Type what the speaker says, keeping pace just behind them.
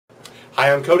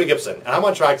Hi, I'm Cody Gibson, and I'm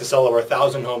on track to sell over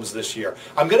 1,000 homes this year.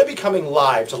 I'm going to be coming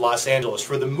live to Los Angeles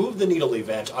for the Move the Needle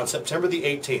event on September the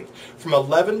 18th. From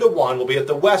 11 to 1, we'll be at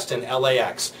the Westin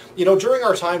LAX. You know, during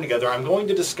our time together, I'm going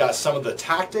to discuss some of the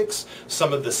tactics,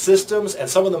 some of the systems, and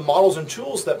some of the models and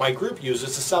tools that my group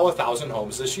uses to sell 1,000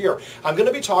 homes this year. I'm going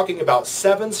to be talking about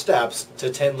 7 steps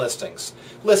to 10 listings.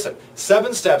 Listen,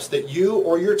 7 steps that you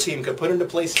or your team could put into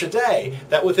place today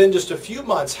that within just a few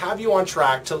months have you on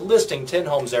track to listing 10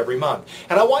 homes every month.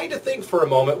 And I want you to think for a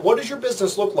moment, what does your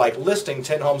business look like listing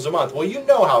 10 homes a month? Well, you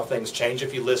know how things change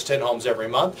if you list 10 homes every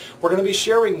month. We're going to be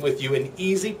sharing with you an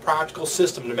easy, practical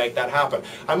system to make that happen.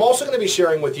 I'm also going to be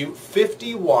sharing with you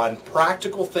 51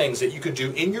 practical things that you could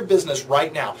do in your business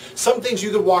right now. Some things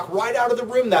you could walk right out of the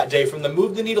room that day from the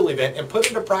Move the Needle event and put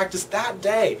into practice that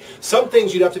day. Some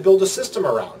things you'd have to build a system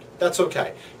around. That's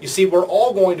okay. You see, we're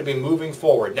all going to be moving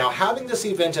forward. Now, having this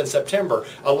event in September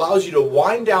allows you to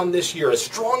wind down this year as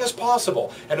strong as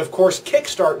possible and, of course,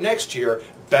 kickstart next year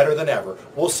better than ever.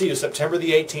 We'll see you September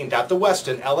the 18th at the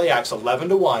Westin LAX 11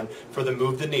 to 1 for the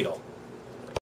Move the Needle.